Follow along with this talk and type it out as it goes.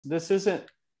this isn't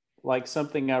like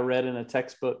something I read in a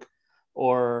textbook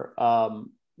or,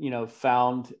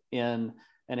 found in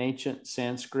an ancient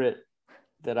Sanskrit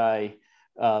that I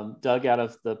dug out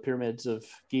of the pyramids of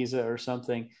Giza or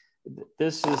something.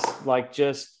 This is like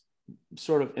just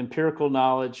sort of empirical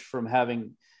knowledge from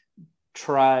having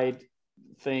tried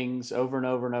things over and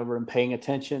over and over and paying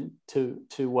attention to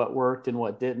what worked and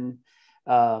what didn't.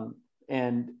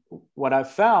 And what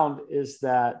I've found is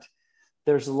that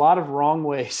there's a lot of wrong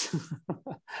ways,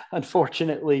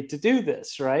 unfortunately, to do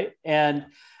this, right? And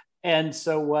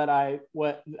so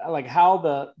how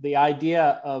the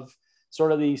idea of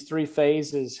sort of these three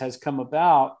phases has come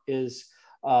about is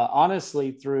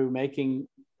honestly through making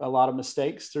a lot of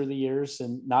mistakes through the years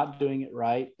and not doing it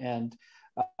right, and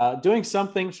doing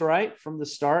some things right from the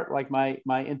start. Like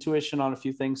my intuition on a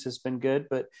few things has been good,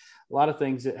 but a lot of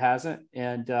things it hasn't.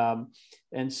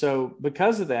 And so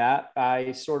because of that,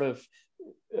 I sort of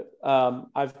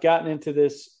I've gotten into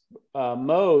this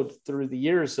mode through the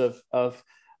years of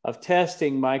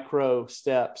testing micro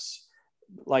steps,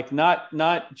 like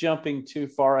not jumping too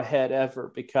far ahead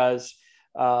ever, because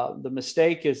the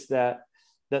mistake is that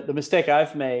the mistake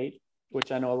I've made,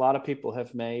 which I know a lot of people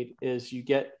have made, is you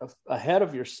get ahead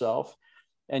of yourself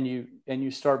and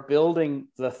you start building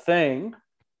the thing,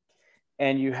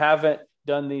 and you haven't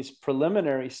done these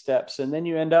preliminary steps, and then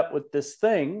you end up with this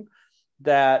thing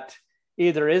that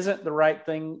either isn't the right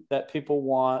thing that people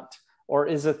want, or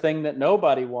is a thing that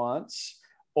nobody wants,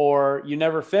 or you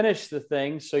never finish the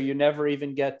thing, so you never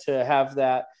even get to have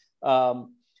that.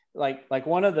 Like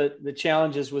one of the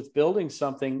challenges with building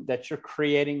something that you're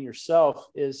creating yourself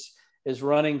is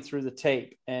running through the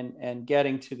tape and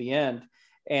getting to the end.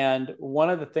 And one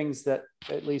of the things that,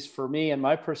 at least for me and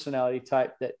my personality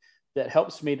type, that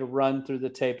helps me to run through the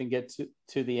tape and get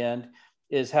to the end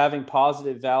is having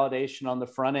positive validation on the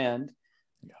front end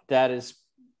that is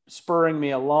spurring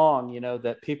me along,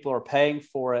 that people are paying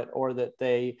for it, or that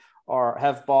they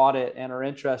have bought it and are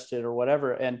interested or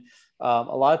whatever. And a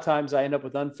lot of times I end up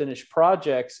with unfinished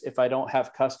projects if I don't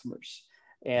have customers.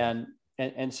 And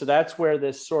so that's where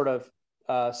this sort of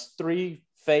three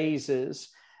phases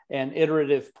and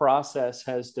iterative process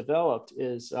has developed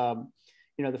is,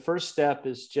 the first step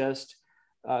is just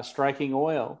striking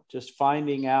oil, just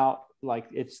finding out, like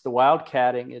it's the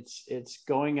wildcatting. It's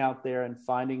going out there and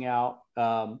finding out,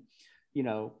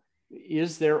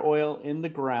 is there oil in the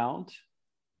ground?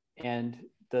 And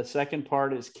the second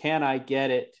part is, can I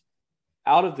get it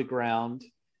out of the ground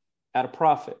at a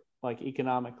profit, like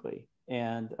economically?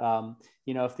 And,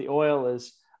 if the oil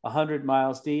is 100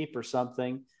 miles deep or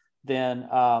something, then,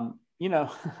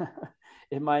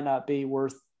 it might not be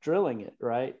worth drilling it.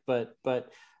 Right. But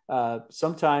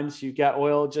sometimes you got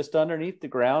oil just underneath the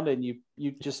ground, and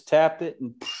you just tap it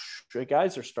and the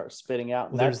geyser starts spitting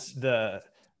out. And there's the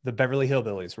Beverly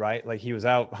Hillbillies, right? Like he was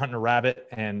out hunting a rabbit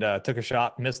and took a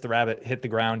shot, missed the rabbit, hit the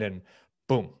ground, and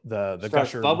boom, the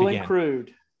gusher bubbling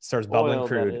crude. Starts bubbling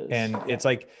crude. And it's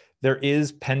like there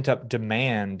is pent up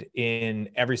demand in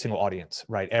every single audience,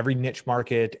 right? Every niche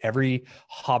market, every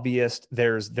hobbyist,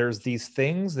 there's these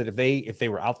things that if they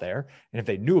were out there and if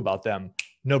they knew about them,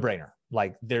 no brainer.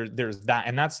 Like there's that.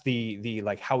 And that's the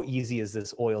like, how easy is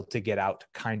this oil to get out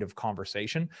kind of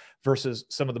conversation versus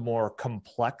some of the more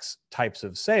complex types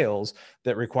of sales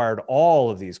that required all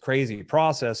of these crazy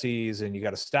processes, and you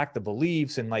got to stack the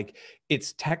beliefs, and like,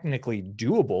 it's technically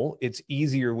doable. It's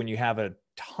easier when you have a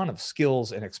ton of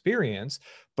skills and experience,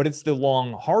 but it's the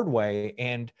long, hard way.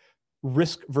 And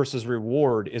risk versus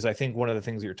reward is, I think, one of the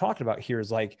things that you're talking about here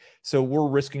is like, so we're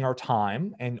risking our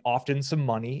time and often some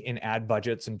money in ad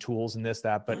budgets and tools and this,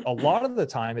 that, but a lot of the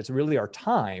time it's really our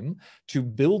time to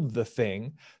build the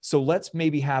thing. So let's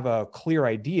maybe have a clear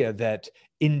idea that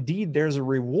indeed there's a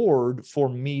reward for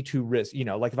me to risk,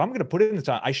 like if I'm going to put in the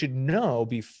time, I should know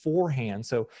beforehand.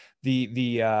 So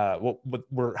what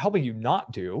we're helping you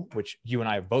not do, which you and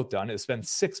I have both done, is spend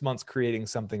 6 months creating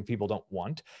something people don't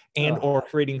want, and or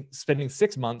spending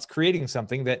 6 months creating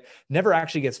something that never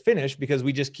actually gets finished because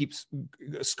we just keep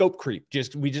scope creep.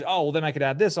 Well, then I could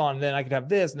add this on, and then I could have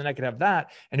this, and then I could have that,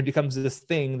 and it becomes this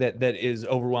thing that is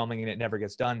overwhelming and it never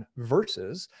gets done.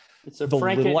 Versus it's a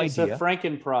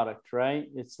Franken product, right?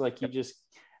 It's like you just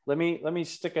let me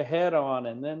stick a head on,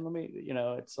 and then let me,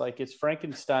 it's like it's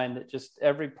Frankenstein that just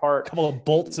every part, couple of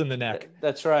bolts in the neck.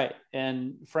 That's right.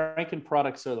 And Franken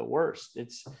products are the worst.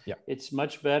 It's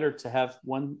much better to have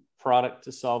one product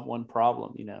to solve one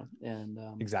problem, and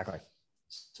exactly.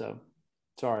 So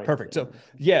sorry. Perfect. So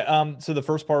so the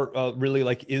first part really,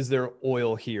 like, is there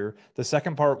oil here? The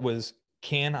second part was,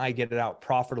 can I get it out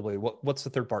profitably? What's the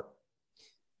third part?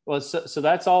 Well, so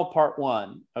that's all part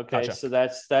one. Okay. Gotcha. So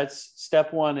that's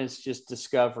step one is just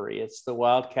discovery. It's the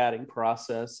wildcatting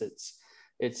process.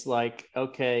 It's like,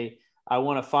 okay, I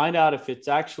want to find out if it's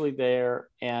actually there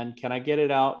and can I get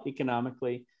it out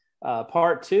economically.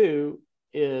 Part two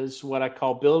is what I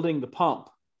call building the pump.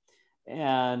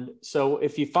 And so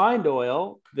if you find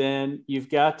oil, then you've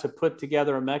got to put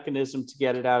together a mechanism to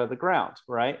get it out of the ground,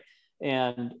 right?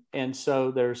 And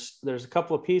so there's a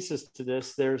couple of pieces to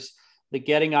this. There's the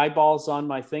getting eyeballs on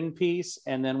my thing piece,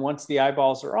 and then once the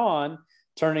eyeballs are on,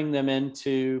 turning them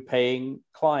into paying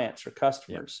clients or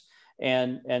customers.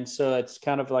 And so it's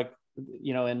kind of like,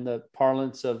 in the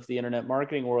parlance of the internet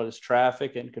marketing world, is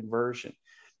traffic and conversion.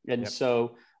 And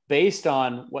so based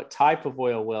on what type of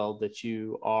oil well that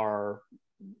you are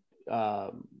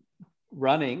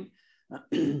running,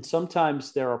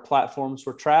 sometimes there are platforms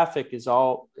where traffic is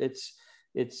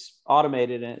it's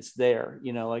automated and it's there.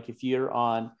 Like if you're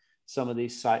on some of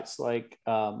these sites like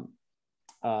Amazon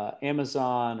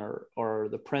or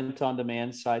the print on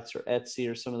demand sites or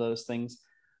Etsy or some of those things,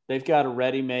 they've got a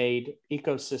ready-made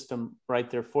ecosystem right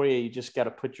there for you. You just got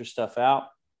to put your stuff out.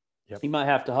 You might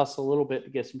have to hustle a little bit to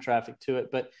get some traffic to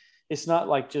it, but it's not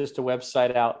like just a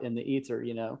website out in the ether,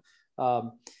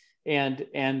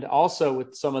 and also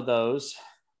with some of those,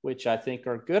 which I think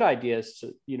are good ideas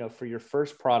to, for your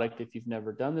first product, if you've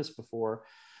never done this before,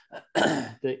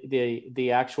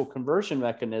 the actual conversion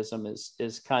mechanism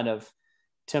is kind of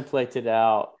templated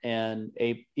out and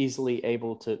easily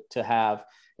able to have.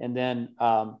 And then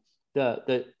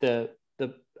the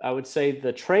I would say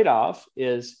the trade-off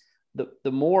is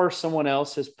the more someone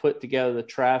else has put together the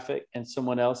traffic and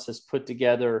someone else has put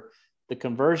together the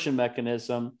conversion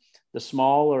mechanism, the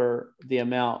smaller the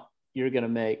amount you're going to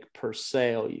make per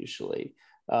sale usually.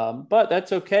 But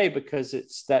that's okay because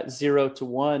it's that 0 to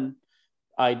 1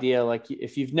 idea. Like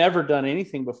if you've never done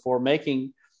anything before,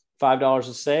 making $5 a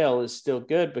sale is still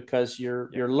good because you're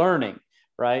learning,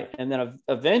 right? And then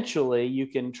eventually you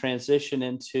can transition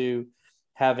into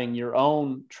having your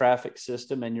own traffic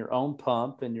system and your own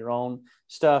pump and your own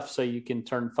stuff, so you can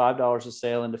turn $5 a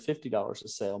sale into $50 a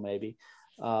sale maybe.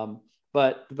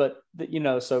 But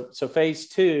so phase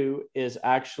two is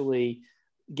actually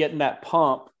getting that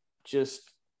pump, just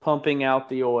pumping out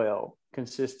the oil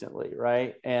consistently,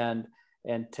 right? And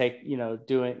doing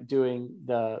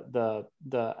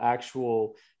the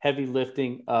actual heavy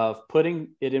lifting of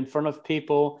putting it in front of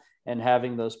people and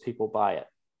having those people buy it.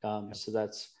 So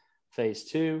that's phase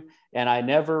two. And I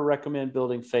never recommend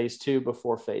building phase two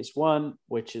before phase one,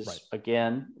 which is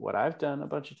again what I've done a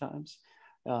bunch of times.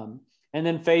 And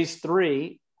then phase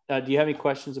three, do you have any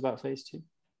questions about phase two?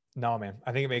 No, man,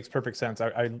 I think it makes perfect sense.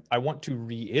 I want to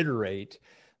reiterate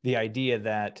the idea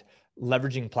that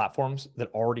leveraging platforms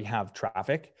that already have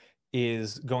traffic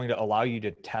is going to allow you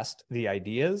to test the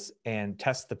ideas and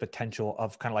test the potential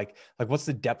of kind of like what's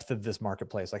the depth of this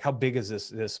marketplace? Like how big is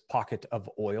this pocket of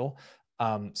oil?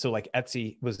 So like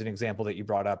Etsy was an example that you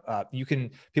brought up.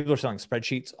 People are selling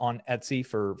spreadsheets on Etsy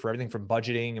for everything from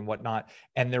budgeting and whatnot,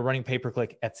 and they're running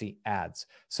pay-per-click Etsy ads.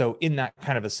 So in that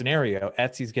kind of a scenario,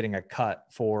 Etsy's getting a cut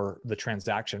for the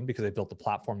transaction because they built the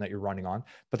platform that you're running on,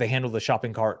 but they handle the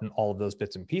shopping cart and all of those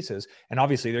bits and pieces. And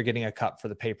obviously they're getting a cut for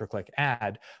the pay-per-click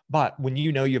ad. But when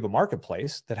you have a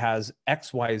marketplace that has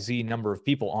XYZ number of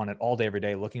people on it all day, every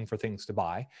day looking for things to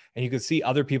buy, and you can see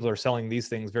other people are selling these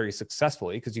things very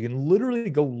successfully because you can literally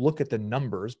go look at the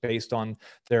numbers based on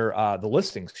their the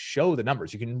listings, show the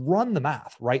numbers. You can run the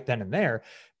math right then and there.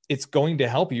 It's going to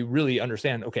help you really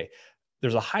understand, okay,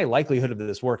 there's a high likelihood of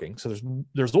this working. So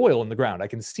there's oil in the ground. I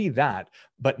can see that.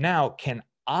 But now can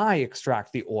I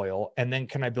extract the oil? And then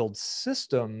can I build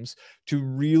systems to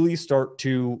really start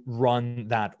to run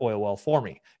that oil well for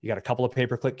me? You got a couple of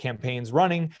pay-per-click campaigns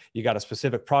running. You got a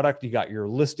specific product. You got your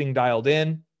listing dialed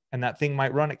in. And that thing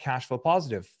might run at cash flow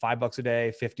positive, $5 a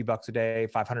day, $50 a day,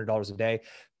 $500 a day.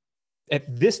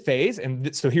 At this phase,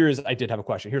 and so I did have a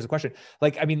question. Here's a question.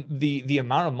 Like, I mean, the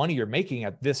amount of money you're making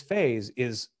at this phase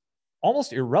is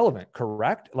almost irrelevant,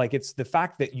 correct? Like it's the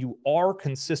fact that you are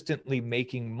consistently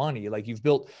making money. Like you've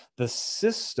built the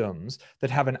systems that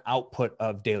have an output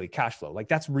of daily cash flow. Like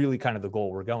that's really kind of the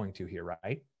goal we're going to here,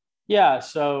 right? Yeah.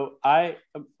 So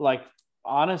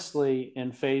honestly,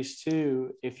 in phase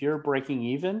two, if you're breaking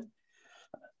even,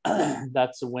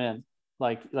 that's a win.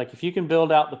 Like if you can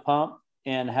build out the pump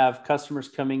and have customers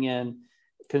coming in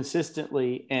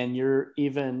consistently, and you're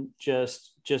even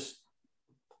just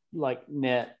like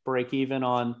net break even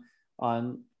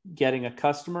on getting a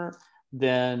customer,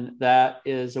 then that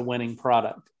is a winning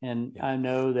product. And I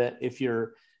know that if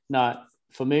you're not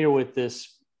familiar with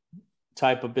this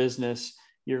type of business,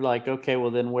 you're like, okay,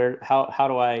 well then how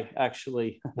do I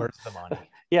actually, where's the money?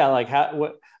 Yeah. Like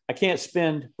I can't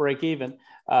spend break even.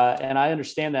 And I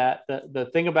understand that. The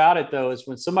thing about it though, is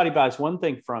when somebody buys one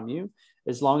thing from you,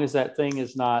 as long as that thing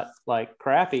is not like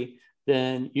crappy,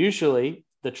 then usually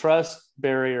the trust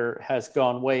barrier has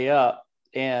gone way up.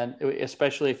 And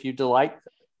especially if you delight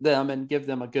them and give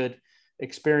them a good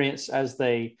experience as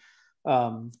they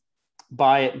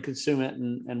buy it and consume it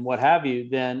and what have you,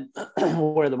 then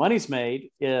where the money's made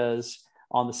is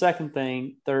on the second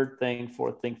thing, third thing,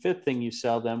 fourth thing, fifth thing you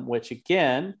sell them, which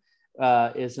again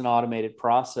is an automated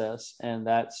process. And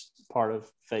that's part of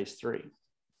phase 3.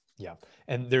 Yeah.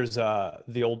 And there's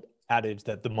the old adage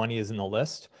that the money is in the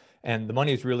list, and the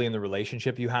money is really in the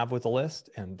relationship you have with the list.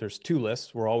 And there's 2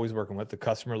 lists we're always working with, the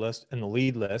customer list and the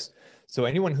lead list. So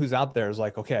anyone who's out there is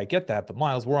like, okay, I get that, but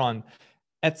Miles, we're on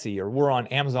Etsy or we're on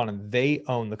Amazon and they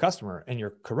own the customer. And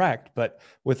you're correct. But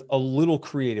with a little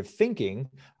creative thinking,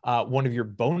 one of your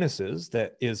bonuses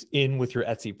that is in with your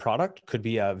Etsy product could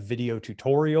be a video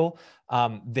tutorial.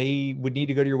 They would need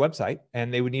to go to your website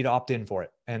and they would need to opt in for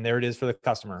it. And there it is for the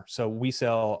customer. So we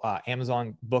sell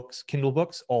Amazon books, Kindle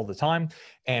books all the time.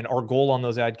 And our goal on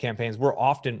those ad campaigns,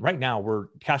 right now, we're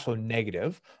cash flow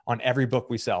negative on every book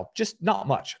we sell, just not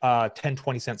much, 10,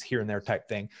 20 cents here and there type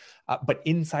thing. But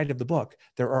inside of the book,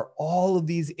 there are all of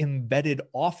these embedded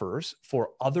offers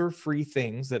for other free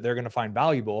things that they're going to find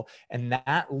valuable. And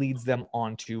that leads them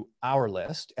onto our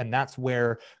list. And that's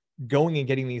where going and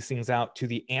getting these things out to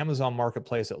the Amazon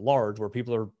marketplace at large, where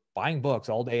people are buying books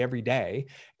all day, every day,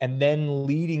 and then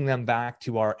leading them back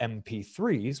to our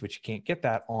MP3s, which you can't get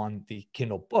that on the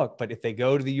Kindle book. But if they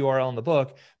go to the URL in the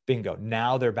book, bingo,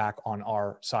 now they're back on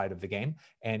our side of the game.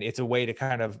 And it's a way to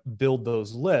kind of build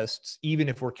those lists, even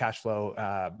if we're cash flow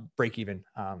break even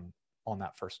on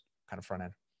that first kind of front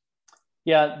end.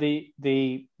 Yeah,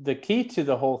 the key to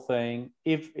the whole thing,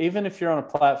 even if you're on a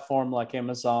platform like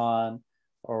Amazon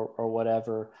or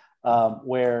whatever,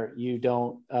 where you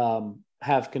don't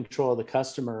have control of the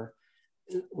customer,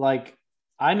 like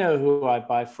I know who I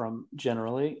buy from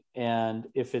generally, and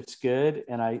if it's good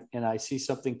and I see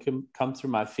something come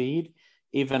through my feed,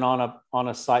 even on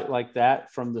a site like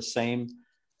that from the same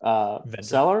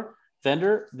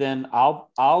vendor, then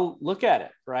I'll look at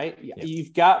it, right? Yeah.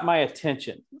 You've got my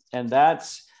attention. And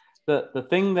that's the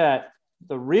thing, that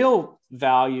the real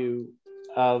value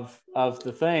of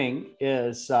the thing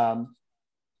is, hang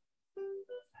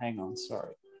on,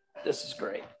 sorry. This is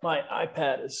great. My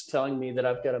iPad is telling me that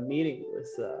I've got a meeting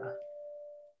with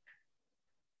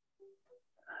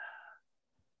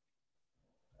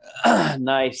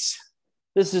nice.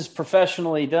 This is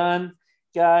professionally done.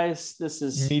 Guys, this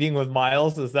is meeting with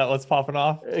Miles. Is that what's popping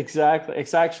off? Exactly.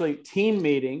 It's actually team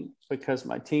meeting, because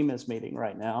my team is meeting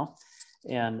right now,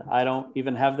 and I don't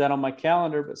even have that on my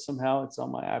calendar, but somehow it's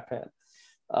on my iPad.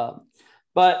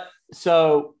 But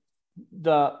so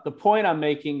the point I'm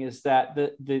making is that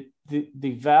the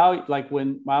value, like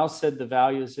when Miles said the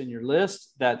value is in your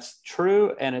list, that's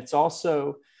true, and it's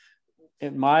also,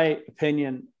 in my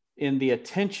opinion, in the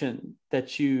attention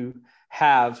that you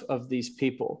have of these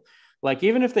people. Like,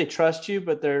 even if they trust you,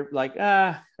 but they're like,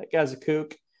 that guy's a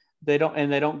kook, they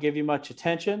don't give you much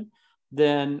attention,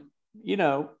 then,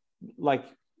 like,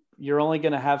 you're only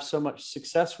going to have so much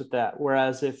success with that.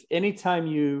 Whereas if anytime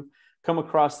you come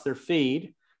across their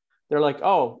feed, they're like,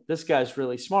 oh, this guy's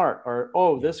really smart, or,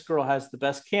 oh, this girl has the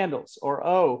best candles, or,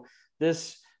 oh,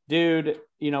 this dude,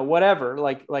 whatever.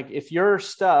 Like if your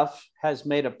stuff has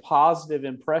made a positive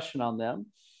impression on them,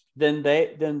 then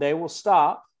they will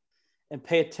stop and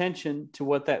pay attention to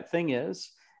what that thing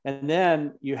is. And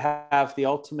then you have the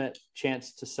ultimate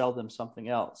chance to sell them something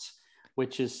else,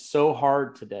 which is so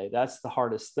hard today. That's the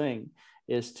hardest thing,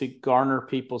 is to garner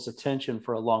people's attention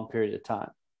for a long period of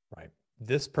time. Right.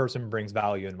 This person brings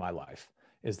value in my life.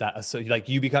 Is that so? Like,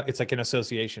 you become, it's like an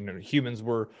association, and humans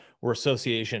we're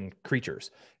association creatures.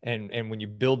 And when you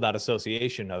build that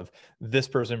association of this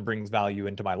person brings value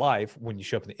into my life, when you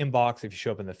show up in the inbox, if you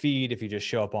show up in the feed, if you just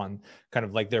show up on kind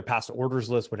of like their past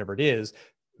orders list, whatever it is,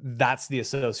 that's the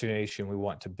association we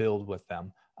want to build with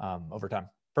them over time.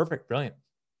 Perfect. Brilliant.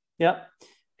 Yep.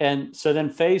 And so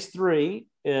then phase 3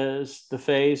 is the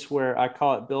phase where I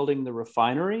call it building the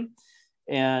refinery.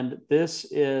 And this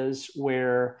is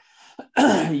where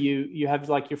you have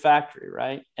like your factory,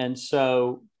 right? And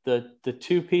so the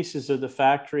 2 pieces of the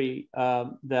factory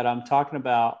that I'm talking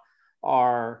about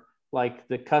are like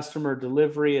the customer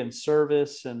delivery and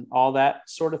service and all that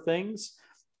sort of things.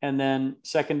 And then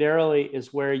secondarily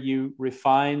is where you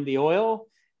refine the oil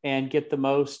and get the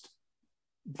most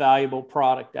valuable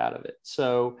product out of it.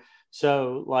 So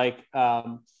like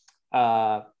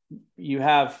you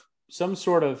have some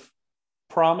sort of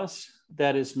promise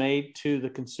that is made to the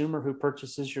consumer who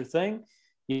purchases your thing.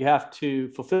 You have to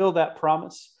fulfill that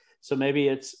promise. So maybe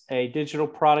it's a digital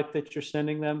product that you're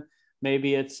sending them.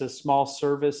 Maybe it's a small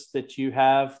service that you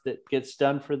have that gets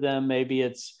done for them. Maybe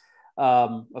it's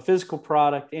a physical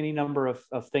product, any number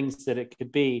of things that it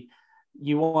could be.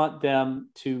 You want them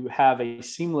to have a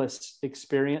seamless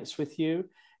experience with you.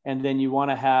 And then you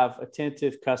want to have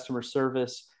attentive customer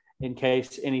service in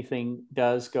case anything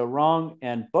does go wrong.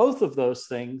 And both of those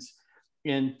things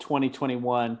in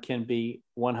 2021 can be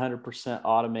 100%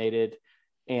 automated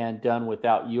and done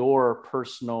without your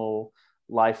personal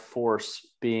life force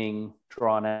being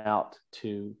drawn out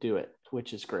to do it,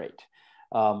 which is great.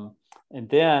 And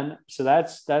then, so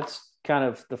that's kind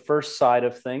of the first side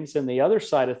of things. And the other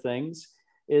side of things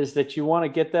is that you want to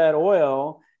get that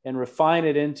oil and refine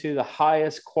it into the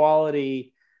highest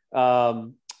quality,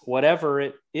 whatever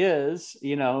it is,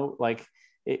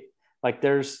 like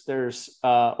there's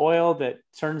oil that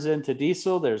turns into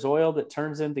diesel. There's oil that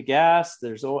turns into gas.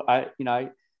 There's oil. I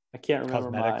can't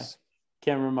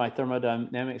remember my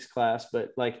thermodynamics class, but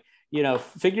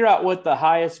figure out what the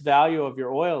highest value of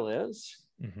your oil is,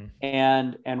 mm-hmm.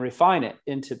 and refine it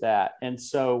into that. And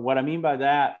so what I mean by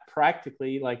that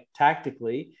practically, like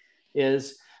tactically,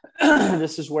 is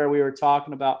this is where we were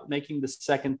talking about making the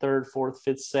second, third, fourth,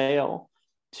 fifth sale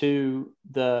to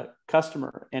the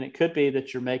customer. And it could be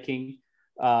that you're making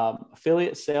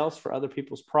affiliate sales for other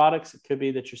people's products. It could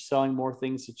be that you're selling more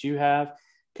things that you have.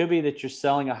 It could be that you're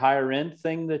selling a higher end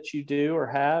thing that you do or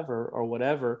have or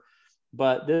whatever.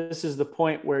 But this is the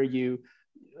point where you've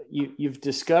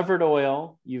discovered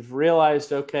oil. You've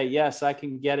realized, okay, yes, I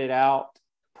can get it out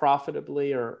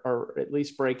profitably or at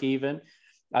least break even.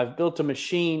 I've built a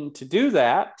machine to do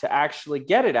that, to actually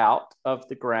get it out of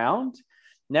the ground.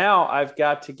 Now I've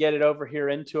got to get it over here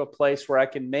into a place where I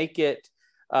can make it,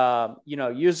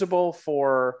 usable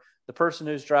for the person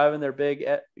who's driving their big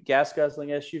gas guzzling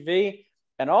SUV.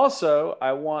 And also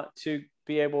I want to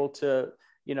be able to,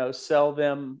 sell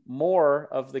them more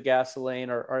of the gasoline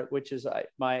or which is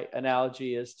my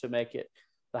analogy is to make it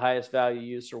the highest value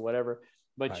use or whatever.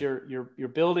 But right. You're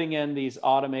building in these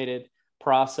automated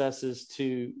processes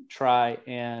to try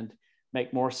and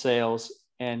make more sales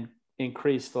and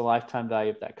increase the lifetime value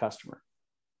of that customer.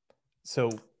 So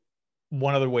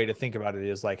one other way to think about it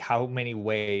is like, how many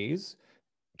ways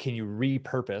can you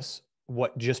repurpose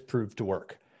what just proved to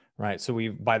work? Right. So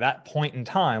by that point in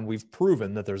time, we've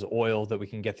proven that there's oil, that we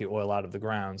can get the oil out of the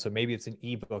ground. So maybe it's an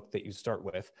ebook that you start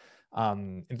with.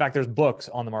 In fact, there's books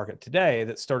on the market today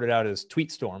that started out as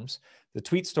tweet storms. The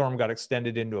tweet storm got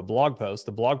extended into a blog post.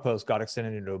 The blog post got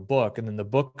extended into a book, and then the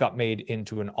book got made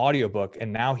into an audiobook.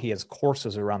 And now he has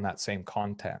courses around that same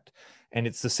content. And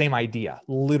it's the same idea.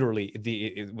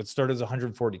 Literally, what started as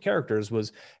 140 characters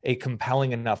was a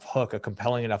compelling enough hook, a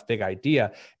compelling enough big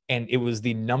idea. And it was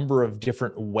the number of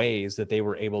different ways that they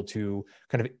were able to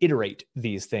kind of iterate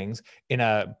these things. In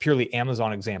a purely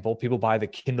Amazon example, people buy the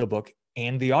Kindle book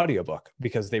and the audiobook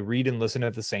because they read and listen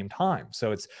at the same time.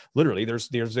 So it's literally, there's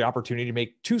the opportunity to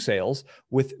make two sales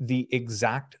with the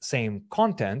exact same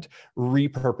content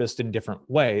repurposed in different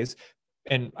ways.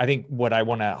 And I think what I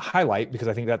want to highlight, because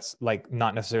I think that's like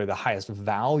not necessarily the highest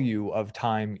value of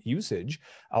time usage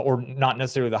or not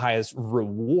necessarily the highest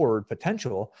reward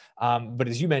potential. But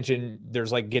as you mentioned,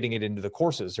 there's like getting it into the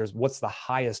courses. There's what's the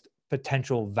highest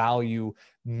potential value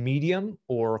medium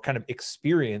or kind of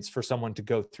experience for someone to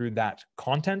go through that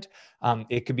content.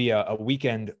 It could be a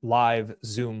weekend live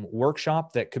Zoom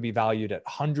workshop that could be valued at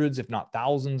hundreds, if not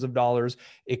thousands of dollars.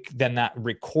 Then that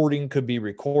recording could be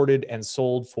recorded and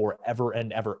sold forever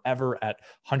and ever at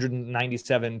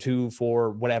 197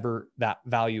 for whatever that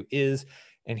value is.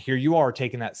 And here you are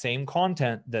taking that same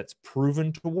content that's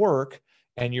proven to work,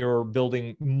 and you're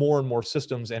building more and more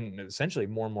systems and essentially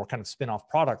more and more kind of spin-off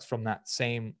products from that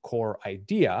same core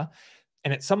idea.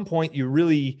 And at some point,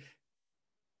 the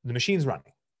machine's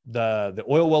running, the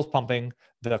oil well's pumping,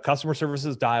 the customer service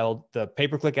is dialed, the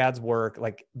pay-per-click ads work,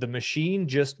 like the machine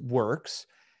just works.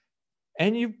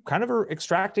 And you kind of are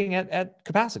extracting at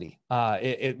capacity.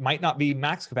 It might not be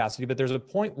max capacity, but there's a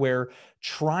point where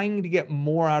trying to get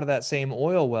more out of that same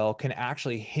oil well can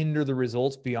actually hinder the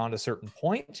results beyond a certain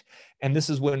point. And this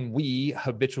is when we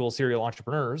habitual serial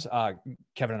entrepreneurs,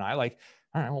 Kevin and I, like,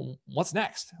 all right, well, what's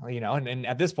next? And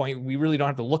at this point, we really don't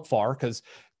have to look far because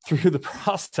through the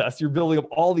process, you're building up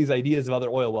all these ideas of other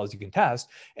oil wells you can test.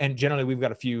 And generally we've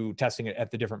got a few testing it at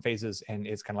the different phases. And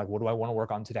it's kind of like, what do I want to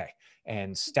work on today?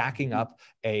 And stacking up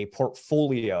a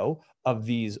portfolio of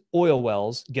these oil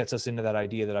wells gets us into that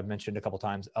idea that I've mentioned a couple of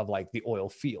times of like the oil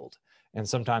field. And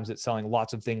sometimes it's selling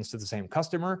lots of things to the same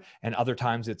customer. And other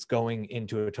times it's going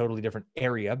into a totally different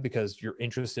area because you're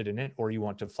interested in it, or you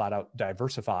want to flat out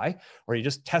diversify, or you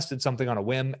just tested something on a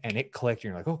whim and it clicked. And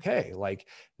you're like, okay, like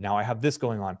now I have this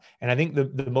going on. And I think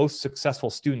the most successful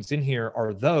students in here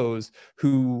are those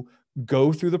who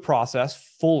go through the process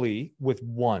fully with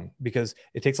one, because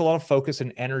it takes a lot of focus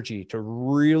and energy to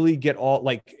really get all,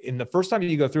 like in the first time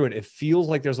you go through it, it feels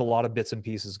like there's a lot of bits and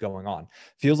pieces going on.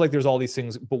 Feels like there's all these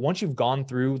things, but once you've gone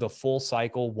through the full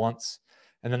cycle once,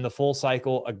 and then the full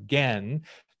cycle again,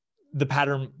 the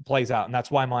pattern plays out. And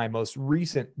that's why my most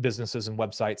recent businesses and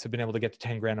websites have been able to get to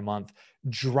 10 grand a month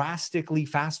drastically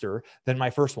faster than my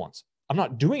first ones. I'm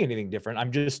not doing anything different.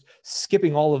 I'm just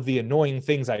skipping all of the annoying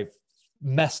things I've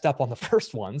messed up on the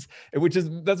first ones,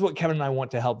 that's what Kevin and I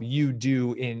want to help you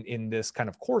do in this kind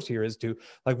of course here, is to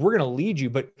like, we're going to lead you,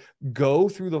 but go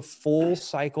through the full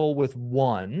cycle with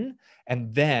one.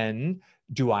 And then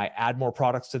do I add more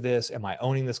products to this? Am I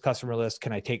owning this customer list?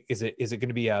 Can I take, is it going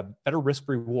to be a better risk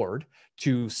reward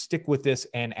to stick with this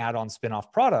and add on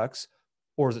spin-off products?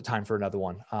 Or is it time for another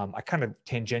one? I kind of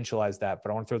tangentialized that, but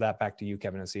I want to throw that back to you,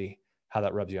 Kevin, and see how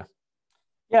that rubs you.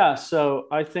 Yeah, so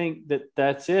I think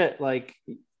that's it. Like,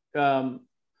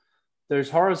 there's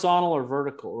horizontal or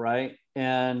vertical, right?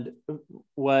 And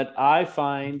what I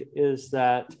find is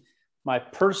that my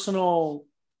personal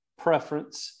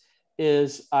preference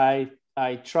is I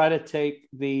try to take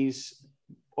these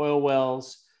oil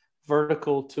wells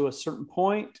vertical to a certain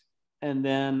point, and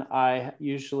then I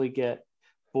usually get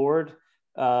bored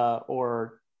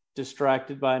or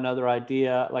distracted by another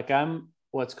idea. Like, I'm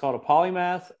what's called a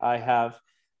polymath. I have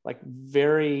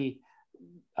varied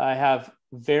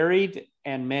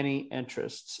and many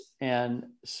interests. And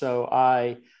so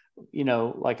I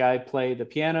play the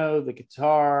piano, the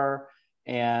guitar,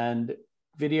 and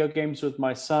video games with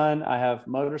my son. I have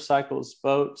motorcycles,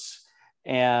 boats,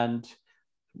 and,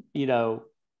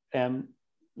 am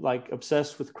like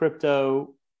obsessed with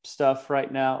crypto stuff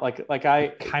right now. Like I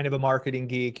kind of a marketing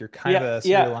geek. You're kind of a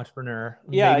serial entrepreneur.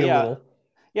 Maybe a little.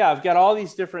 Yeah, I've got all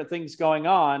these different things going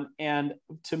on. And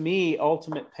to me,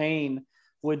 ultimate pain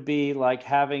would be like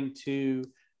having to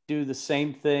do the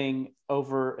same thing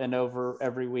over and over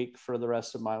every week for the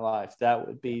rest of my life. That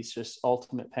would be just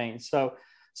ultimate pain. So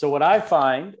what I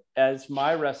find as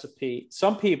my recipe,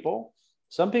 some people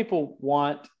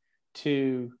want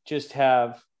to just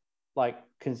have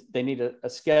they need a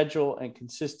schedule and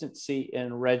consistency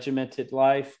and regimented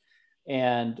life.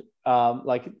 And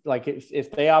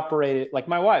if they operated like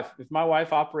my wife, if my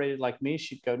wife operated like me,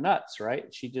 she'd go nuts, right?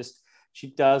 She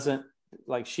doesn't,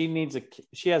 like, she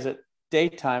has a day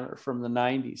timer from the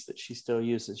 90s that she still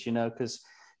uses, because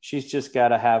she's just got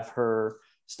to have her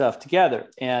stuff together.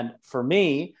 And for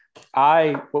me,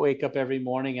 I wake up every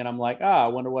morning and I'm like, I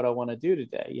wonder what I want to do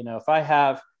today. If I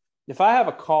have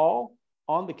a call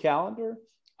on the calendar,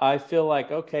 I feel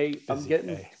like, okay, I'm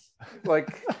getting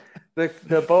like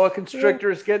the boa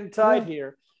constrictor is getting tight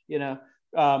here,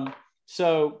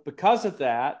 so because of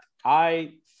that,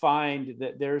 I find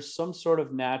that there's some sort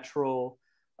of natural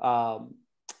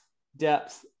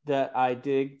depth that I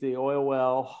dig the oil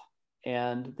well,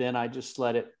 and then I just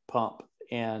let it pump,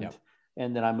 and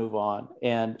then I move on.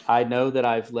 And I know that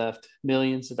I've left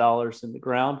millions of dollars in the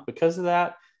ground because of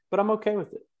that, but I'm okay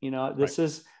with it.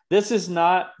 This is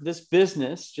not this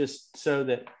business, just so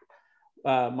that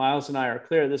Miles and I are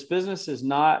clear. This business is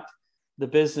not the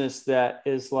business that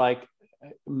is like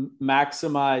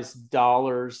maximize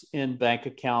dollars in bank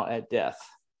account at death.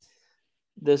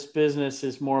 This business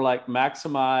is more like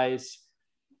maximize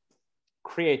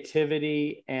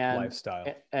creativity and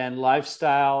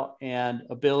lifestyle and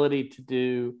ability to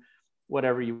do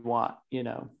whatever you want,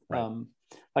 Right.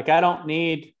 Like, I don't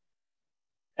need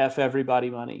F everybody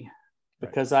money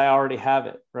because I already have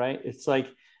it. Right. It's like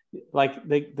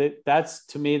that's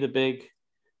to me the big,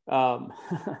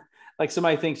 like,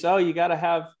 somebody thinks, oh, you got to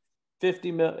have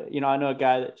 50 million. I know a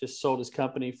guy that just sold his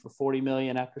company for 40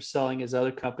 million after selling his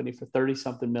other company for 30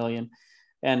 something million.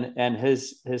 And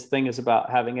his thing is about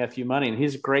having FU money. And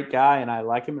he's a great guy, and I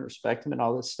like him and respect him and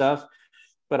all this stuff.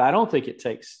 But I don't think it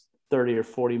takes 30 or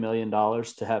 40 million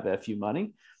dollars to have FU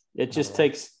money. It just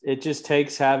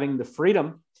takes having the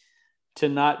freedom to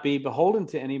not be beholden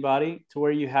to anybody, to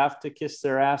where you have to kiss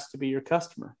their ass to be your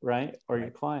customer, right? Or your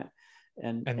client.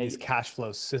 And these cash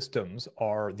flow systems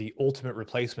are the ultimate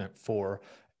replacement for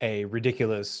a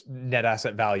ridiculous net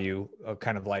asset value,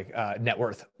 kind of like net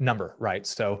worth number, right?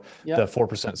 So the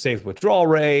 4% safe withdrawal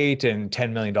rate and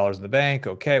 $10 million in the bank.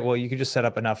 Okay, well, you could just set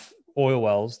up enough oil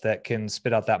wells that can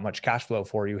spit out that much cash flow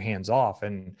for you hands off,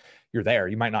 and you're there.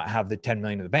 You might not have the 10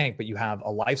 million in the bank, but you have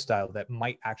a lifestyle that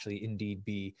might actually indeed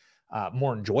be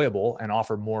more enjoyable and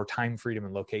offer more time freedom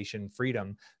and location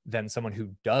freedom than someone who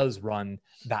does run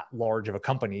that large of a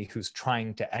company who's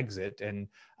trying to exit. And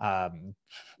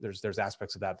there's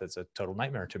aspects of that that's a total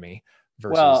nightmare to me.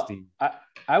 Versus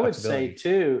I would say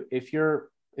too, if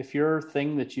your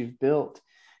thing that you've built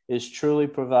is truly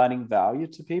providing value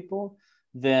to people,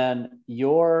 then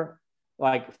your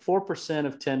like 4%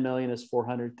 of 10 million is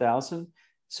 400,000.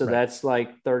 So that's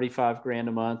like 35 grand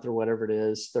a month or whatever it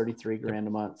is, 33 grand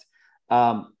a month.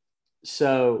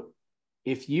 So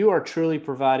if you are truly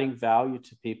providing value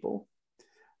to people,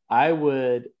 I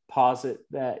would posit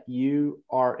that you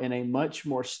are in a much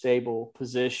more stable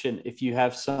position if you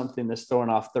have something that's throwing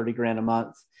off 30 grand a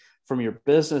month from your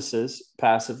businesses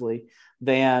passively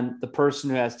than the person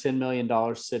who has $10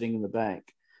 million sitting in the bank.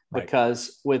 Right.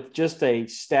 Because with just a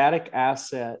static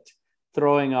asset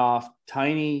throwing off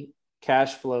tiny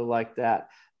cash flow like that,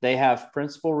 they have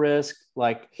principal risk.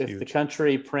 Like if the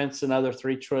country prints another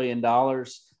 $3 trillion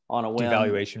on a whim,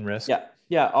 devaluation risk.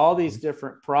 Yeah. All these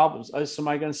different problems. Oh, is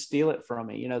somebody going to steal it from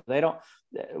me? They don't.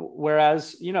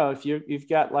 Whereas, if you've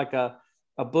got like a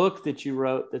book that you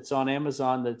wrote that's on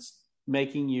Amazon that's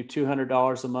making you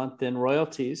 $200 a month in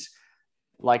royalties,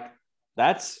 like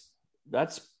that's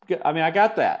good. I mean, I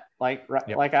got that. Like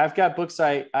I've got books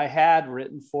I had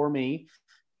written for me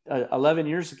 11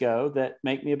 years ago that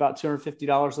make me about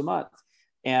 $250 a month.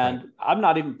 And I'm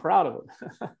not even proud of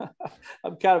them.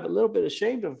 I'm kind of a little bit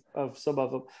ashamed of some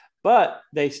of them, but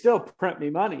they still print me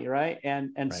money. Right.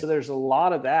 And so there's a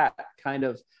lot of that kind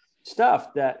of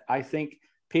stuff that I think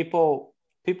people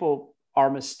are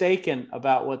mistaken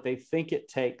about what they think it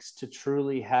takes to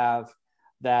truly have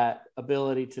that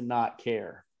ability to not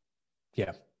care.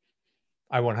 Yeah.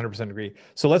 I 100% agree.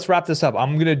 So let's wrap this up.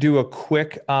 I'm going to do a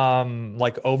quick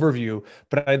overview,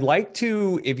 but I'd like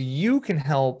to, if you can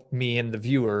help me and the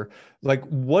viewer, like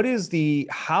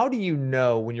how do you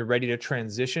know when you're ready to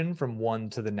transition from one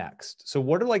to the next? So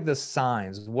what are like the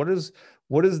signs? What am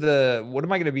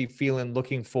I going to be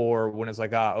looking for when it's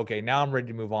like, okay, now I'm ready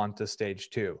to move on to stage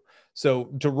 2.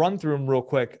 So to run through them real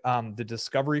quick, the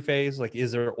discovery phase, like,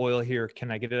 is there oil here?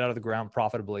 Can I get it out of the ground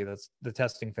profitably? That's the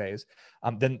testing phase.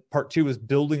 Then part 2 is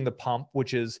building the pump,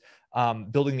 which is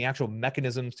building the actual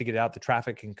mechanisms to get out the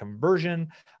traffic and conversion.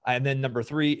 And then number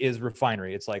 3 is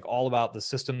refinery. It's like all about the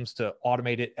systems to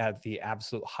automate it at the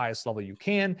absolute highest level you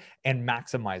can and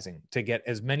maximizing to get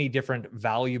as many different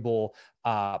valuable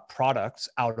products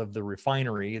out of the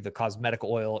refinery, the cosmetic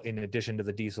oil, in addition to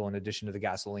the diesel, in addition to the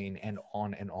gasoline, and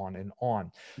on and on and on.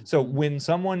 Mm-hmm. So when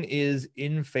someone is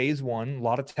in phase 1, a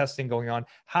lot of testing going on,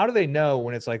 how do they know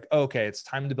when it's like, okay, it's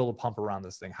time to build a pump around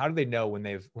this thing? How do they know when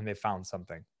they've found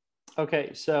something?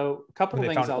 Okay. So a couple of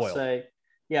things I'll say.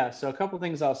 Yeah. So a couple of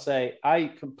things I'll say.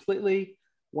 I completely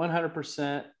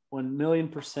 100%,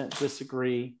 1,000,000%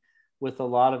 disagree with a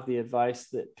lot of the advice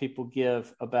that people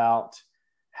give about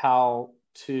how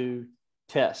to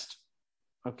test.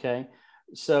 Okay.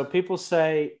 So people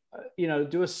say,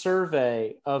 do a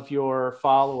survey of your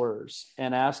followers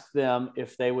and ask them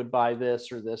if they would buy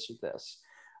this or this or this.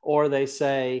 Or they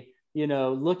say,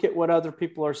 look at what other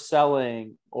people are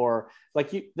selling, or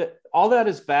all that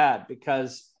is bad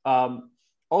because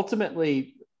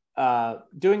ultimately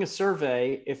doing a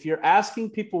survey, if you're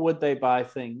asking people would they buy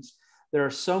things, there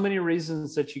are so many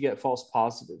reasons that you get false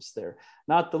positives there,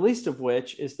 not the least of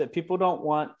which is that people don't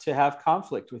want to have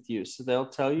conflict with you. So they'll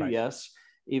tell you yes,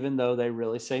 even though they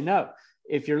really say no.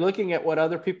 If you're looking at what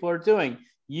other people are doing,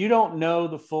 you don't know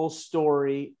the full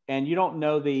story and you don't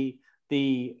know the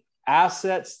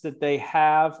assets that they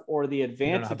have or the advantages.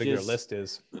 You don't know how big their list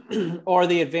is. Or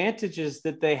the advantages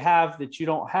that they have that you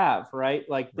don't have, right?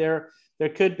 Like there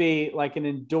could be like an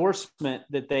endorsement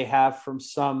that they have from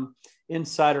some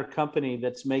insider company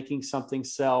that's making something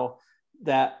sell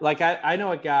that, like I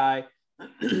know a guy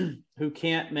who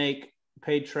can't make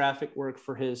paid traffic work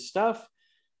for his stuff,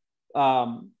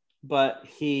 but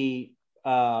he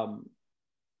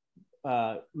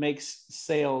makes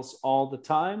sales all the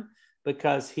time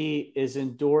because he is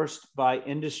endorsed by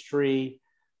industry,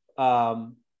 like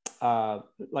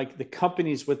the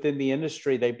companies within the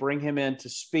industry. They bring him in to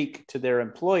speak to their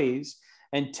employees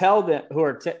and tell them who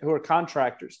are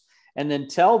contractors, and then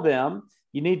tell them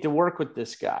you need to work with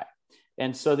this guy.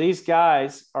 And so these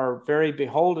guys are very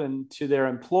beholden to their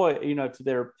employee, to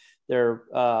their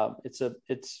I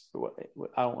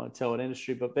don't want to tell what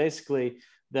industry, but basically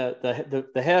the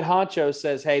head honcho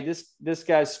says, hey, this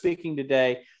guy's speaking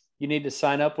today, you need to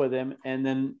sign up with him. And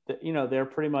then, they're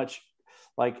pretty much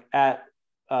like at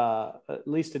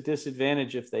least a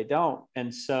disadvantage if they don't.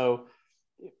 And so,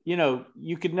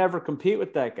 you could never compete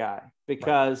with that guy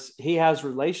because he has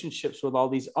relationships with all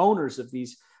these owners of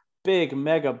these big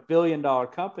mega billion-dollar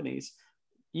companies.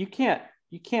 You can't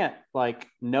like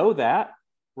know that,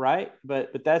 right?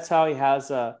 But that's how he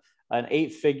has an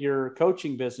 8-figure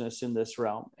coaching business in this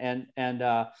realm. And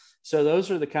so those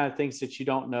are the kind of things that you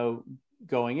don't know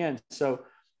going in. So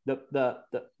the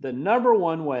number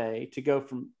one way to go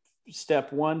from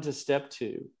step 1 to step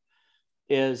 2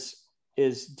 is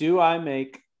do I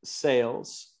make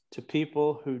sales to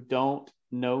people who don't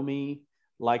know me,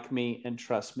 like me, and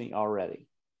trust me already?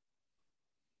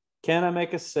 Can I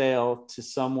make a sale to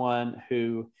someone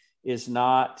who is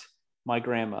not my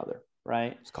grandmother,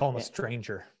 right? Let's call them a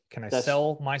stranger. Can I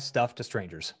sell my stuff to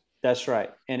strangers? That's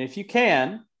right. And if you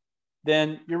can,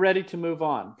 then you're ready to move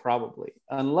on, probably,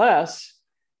 unless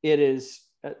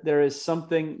there is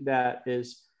something that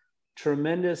is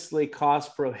tremendously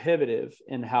cost prohibitive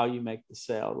in how you make the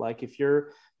sale. Like if you're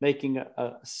making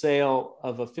a sale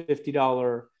of a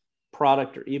 $50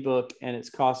 product or ebook and it's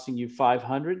costing you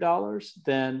 $500,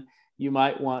 then you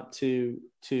might want to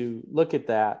look at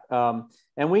that.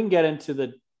 And we can get into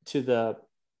the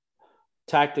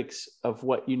tactics of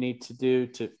what you need to do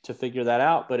to figure that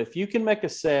out. But if you can make a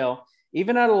sale,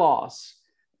 even at a loss,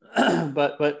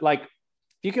 but like if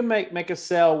you can make a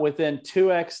sale within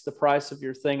 2x the price of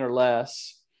your thing or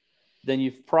less, then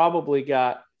you've probably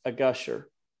got a gusher.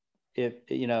 You've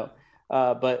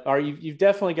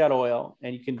definitely got oil,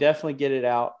 and you can definitely get it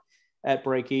out at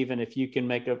break even if you can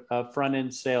make a front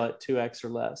end sale at 2x or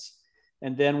less.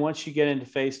 And then once you get into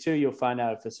phase 2, you'll find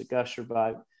out if it's a gusher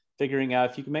by figuring out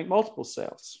if you can make multiple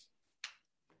sales.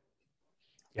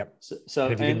 Yep. So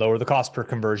and if you can lower the cost per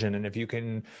conversion, and if you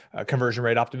can conversion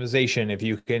rate optimization, if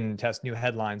you can test new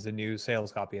headlines and new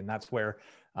sales copy, and that's where.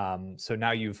 So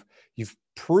now you've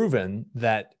proven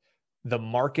that the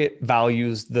market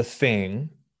values the thing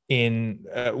in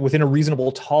within a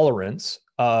reasonable tolerance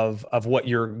of what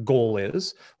your goal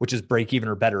is, which is break even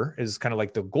or better is kind of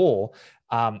like the goal.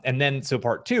 And then, so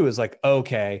part 2 is like,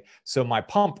 okay, so my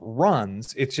pump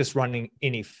runs, it's just running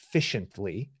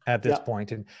inefficiently at this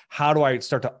point. And how do I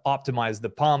start to optimize the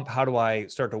pump? How do I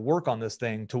start to work on this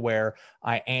thing to where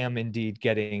I am indeed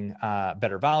getting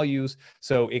better values?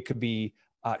 So it could be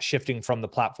shifting from the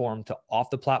platform to off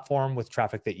the platform with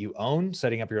traffic that you own,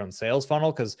 setting up your own sales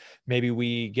funnel, because maybe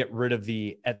we get rid of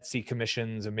the Etsy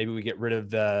commissions, and maybe we get rid of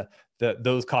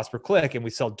those costs per click, and we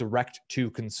sell direct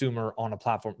to consumer on a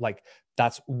platform. Like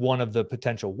that's one of the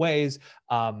potential ways.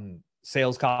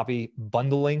 Sales copy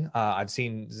bundling. I've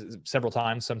seen several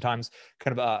times, sometimes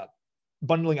kind of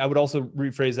bundling. I would also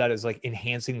rephrase that as like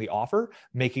enhancing the offer,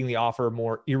 making the offer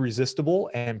more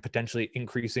irresistible, and potentially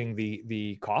increasing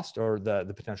the cost or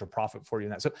the potential profit for you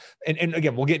in that. So, and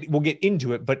again, we'll get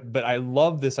into it, but I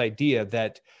love this idea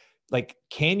that like,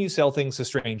 can you sell things to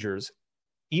strangers?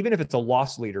 Even if it's a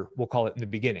loss leader, we'll call it in the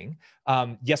beginning,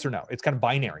 yes or no. It's kind of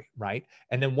binary, right?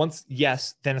 And then once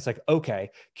yes, then it's like,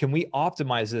 okay, can we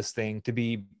optimize this thing to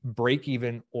be break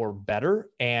even or better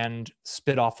and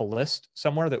spit off a list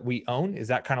somewhere that we own? Is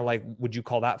that kind of like, would you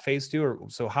call that phase 2? Or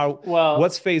so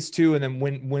what's phase 2? And then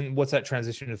what's that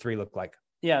transition to 3 look like?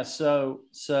 Yeah. So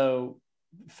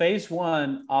phase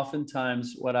 1,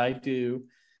 oftentimes what I do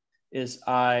is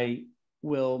I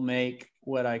will make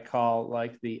what I call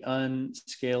like the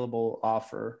unscalable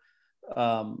offer,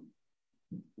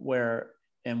 where,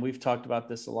 and we've talked about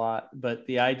this a lot, but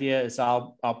the idea is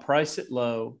I'll price it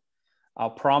low,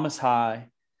 I'll promise high,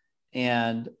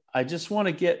 and I just want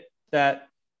to get that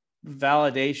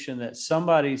validation that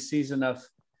somebody sees enough,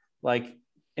 like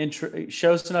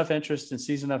shows enough interest and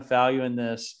sees enough value in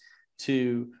this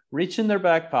to reach in their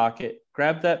back pocket,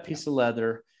 grab that piece of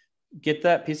leather, get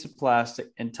that piece of plastic,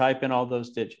 and type in all those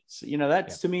digits.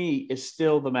 That's to me is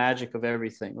still the magic of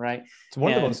everything, right? It's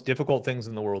one of the most difficult things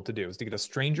in the world to do, is to get a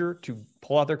stranger to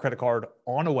pull out their credit card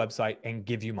on a website and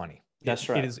give you money. That's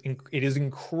right. It is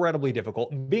incredibly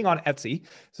difficult. And being on Etsy,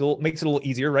 so it makes it a little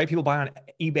easier, right? People buy on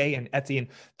eBay and Etsy, and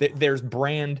there's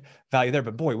brand value there.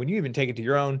 But boy, when you even take it to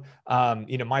your own,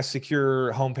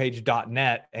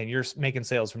 mysecurehomepage.net, and you're making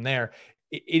sales from there,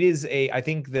 it is I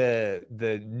think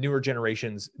the newer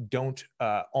generations don't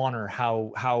honor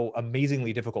how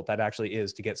amazingly difficult that actually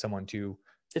is to get someone to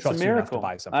trust you enough to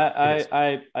buy something.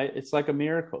 It's like a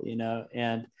miracle,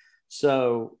 and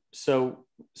so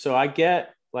I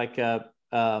get like a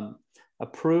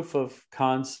proof of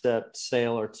concept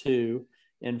sale or 2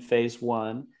 in phase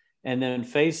 1, and then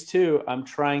phase 2, I'm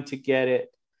trying to get it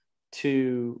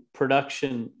to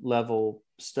production level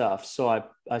stuff. So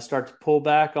I start to pull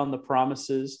back on the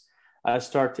promises. I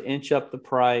start to inch up the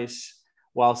price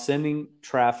while sending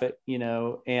traffic,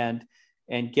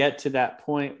 and get to that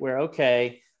point where,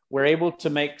 okay, we're able to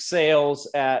make sales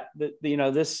at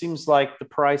this seems like the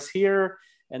price here,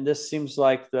 and this seems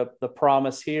like the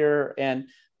promise here. And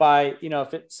by,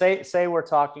 if it say we're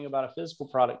talking about a physical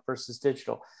product versus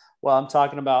digital, well, I'm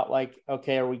talking about like,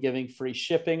 okay, are we giving free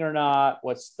shipping or not?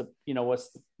 What's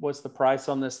the price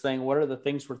on this thing? What are the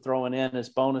things we're throwing in as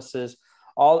bonuses?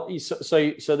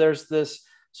 So there's this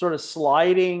sort of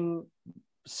sliding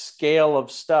scale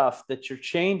of stuff that you're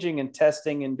changing and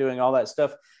testing and doing all that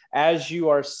stuff as you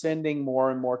are sending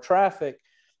more and more traffic.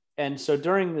 And so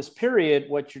during this period,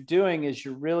 what you're doing is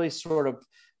you're really sort of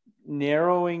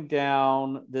narrowing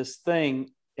down this thing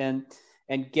and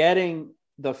getting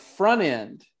the front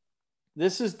end.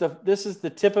 This is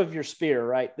the tip of your spear,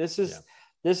 right? This is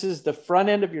the front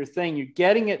end of your thing. You're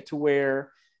getting it to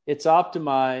where it's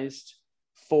optimized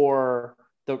for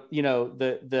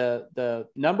the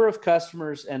number of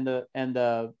customers and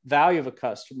the value of a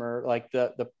customer, like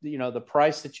the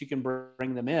price that you can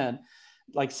bring them in.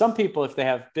 Like some people, if they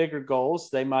have bigger goals,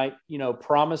 they might,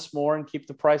 promise more and keep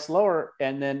the price lower,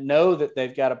 and then know that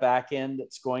they've got a back end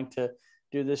that's going to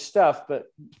do this stuff. But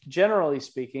generally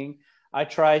speaking, I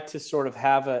try to sort of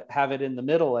have it in the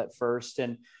middle at first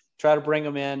and try to bring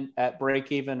them in at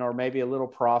break even or maybe a little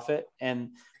profit. And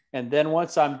then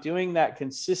once I'm doing that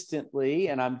consistently,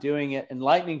 and I'm doing it in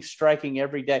lightning striking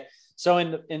every day. So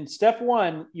in step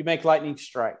one, you make lightning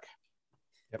strike.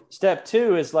 Yep. Step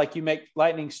two is like you make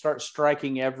lightning start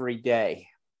striking every day,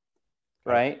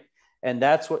 right? And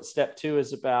that's what step two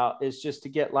is about, is just to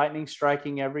get lightning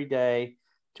striking every day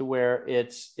to where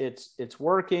it's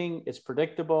working, it's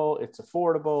predictable, it's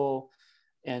affordable,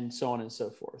 and so on and so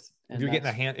forth. And if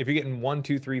you're getting 1,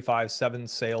 2, 3, 5, 7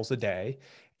 sales a day,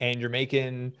 and you're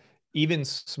making even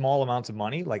small amounts of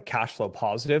money, like cash flow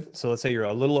positive. So let's say you're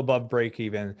a little above break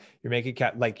even, you're making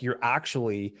like you're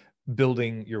actually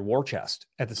building your war chest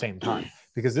at the same time,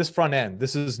 because this front end,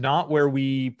 this is not where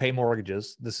we pay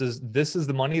mortgages. This is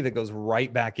the money that goes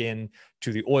right back in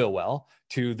to the oil well,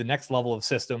 to the next level of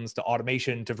systems, to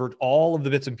automation, to all of the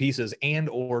bits and pieces, and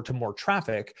or to more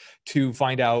traffic, to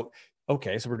find out,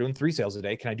 okay, so we're doing 3 sales a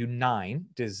day. Can I do 9?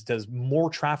 Does more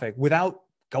traffic without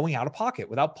going out of pocket,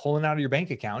 without pulling out of your bank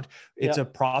account? It's a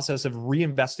process of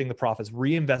reinvesting the profits,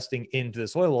 reinvesting into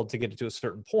this oil well to get it to a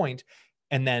certain point,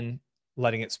 and then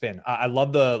letting it spin. I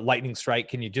love the lightning strike.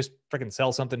 Can you just freaking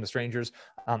sell something to strangers?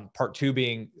 Part 2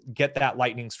 being get that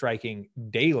lightning striking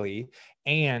daily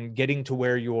and getting to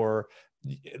where your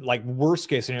like worst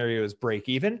case scenario is break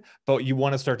even, but you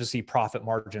want to start to see profit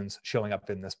margins showing up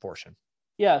in this portion.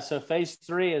 Yeah. So phase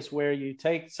 3 is where you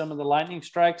take some of the lightning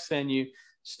strikes and you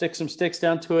stick some sticks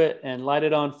down to it and light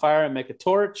it on fire and make a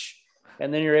torch.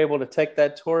 And then you're able to take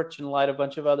that torch and light a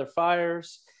bunch of other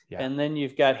fires. Yeah. And then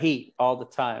you've got heat all the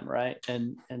time, right?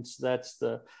 And so that's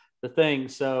the thing.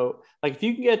 So like if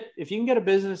you can get a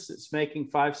business that's making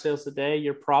 5 sales a day,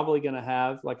 you're probably going to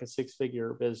have like a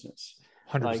 6-figure business.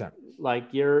 100%. Like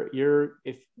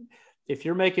if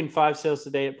you're making 5 sales a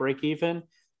day at break even,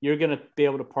 you're going to be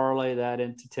able to parlay that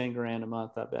into 10 grand a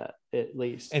month, I bet, at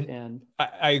least. And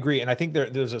I agree. And I think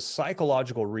there's a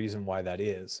psychological reason why that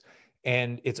is.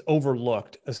 And it's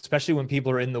overlooked, especially when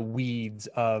people are in the weeds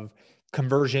of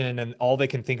conversion and all they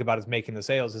can think about is making the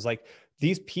sales. Is like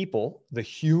these people, the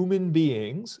human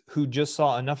beings who just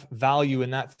saw enough value in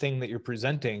that thing that you're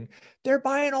presenting, they're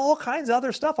buying all kinds of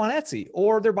other stuff on Etsy,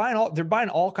 or they're buying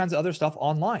all kinds of other stuff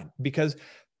online, because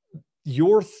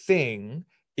your thing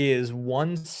is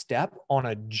one step on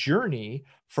a journey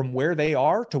from where they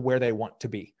are to where they want to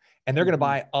be. And they're going to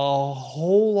buy a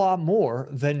whole lot more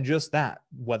than just that,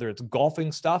 whether it's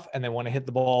golfing stuff and they want to hit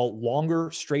the ball longer,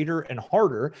 straighter, and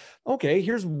harder. Okay,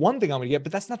 here's one thing I'm going to get,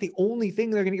 but that's not the only thing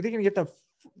they're going to get. They're going to get the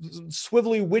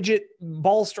swivelly widget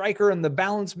ball striker and the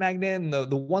balance magnet and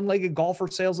the one-legged golfer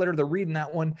sales letter. They're reading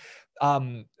that one.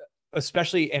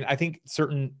 Especially, and I think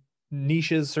certain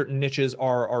niches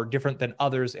are different than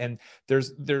others, and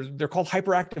they're called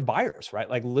hyperactive buyers, right?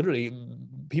 Like literally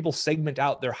people segment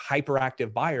out their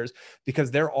hyperactive buyers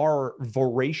because there are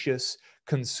voracious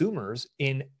consumers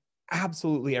in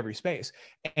absolutely every space.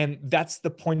 And that's the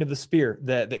point of the spear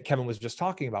that Kevin was just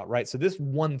talking about, right? So this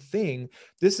one thing,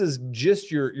 this is just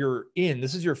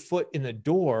this is your foot in the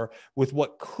door with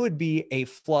what could be a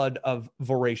flood of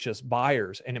voracious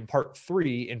buyers. And in part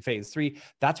 3, in phase 3,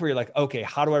 that's where you're like, okay,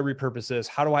 how do I repurpose this?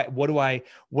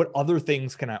 What other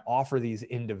things can I offer these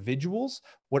individuals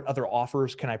what other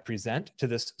offers can I present to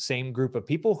this same group of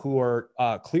people who are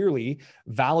clearly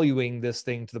valuing this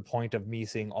thing to the point of me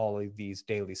seeing all of these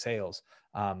daily sales,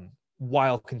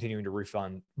 while continuing to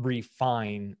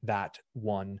refine that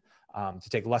one, to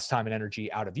take less time and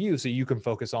energy out of you so you can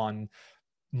focus on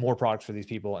more products for these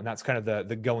people. And that's kind of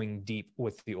the going deep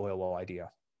with the oil well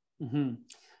idea. Mm-hmm.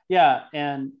 Yeah.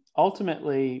 And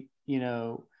ultimately, you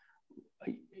know,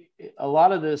 a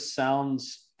lot of this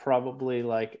sounds probably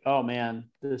like, oh man,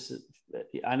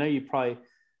 I know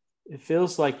it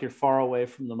feels like you're far away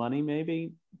from the money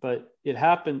maybe, but it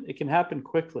can happen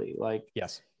quickly. Like,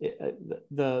 yes,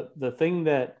 the thing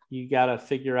that you got to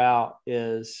figure out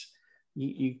is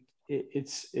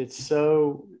it's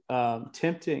so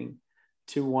tempting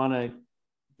to want to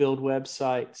build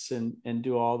websites and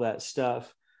do all that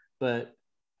stuff. But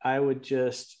I would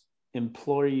just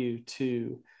implore you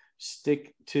to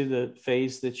stick to the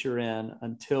phase that you're in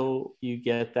until you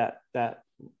get that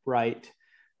right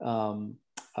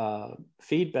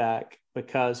feedback,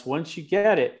 because once you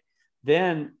get it,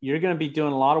 then you're going to be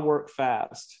doing a lot of work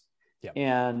fast. Yep.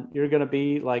 And you're going to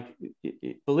be like,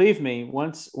 believe me,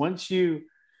 once you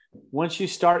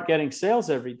start getting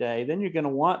sales every day, then you're going to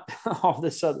want all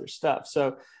this other stuff.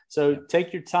 So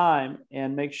take your time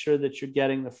and make sure that you're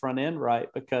getting the front end right,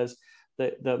 because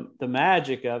the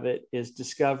magic of it is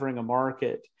discovering a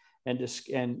market and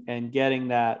getting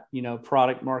that, you know,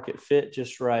 product market fit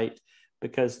just right.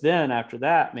 Because then after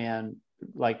that, man,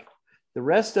 like the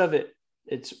rest of it,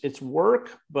 it's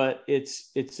work, but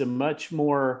it's much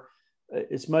more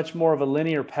of a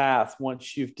linear path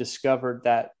once you've discovered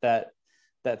that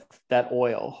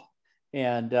oil.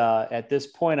 And at this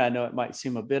point, I know it might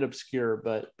seem a bit obscure,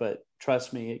 but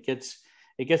trust me, it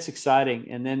gets exciting,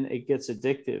 and then it gets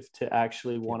addictive to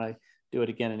actually want to do it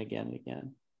again and again and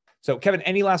again. So Kevin,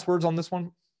 any last words on this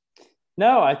one?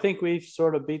 No, I think we've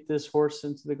sort of beat this horse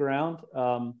into the ground.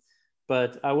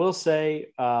 But I will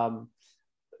say,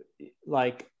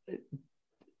 like,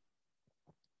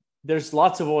 there's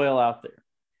lots of oil out there.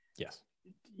 Yes.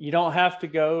 You don't have to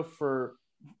go for,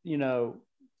 you know,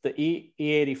 the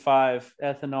E85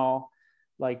 ethanol.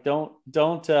 Like, don't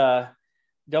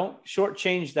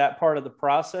shortchange that part of the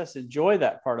process. Enjoy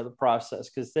that part of the process,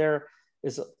 because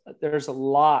there's a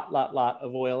lot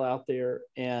of oil out there,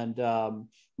 and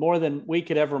more than we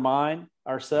could ever mine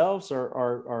ourselves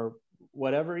or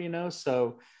whatever, you know.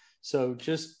 So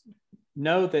just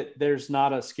know that there's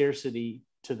not a scarcity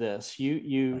to this.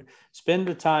 You spend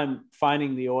the time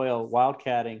finding the oil,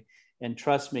 wildcatting, and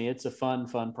trust me, it's a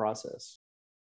fun process.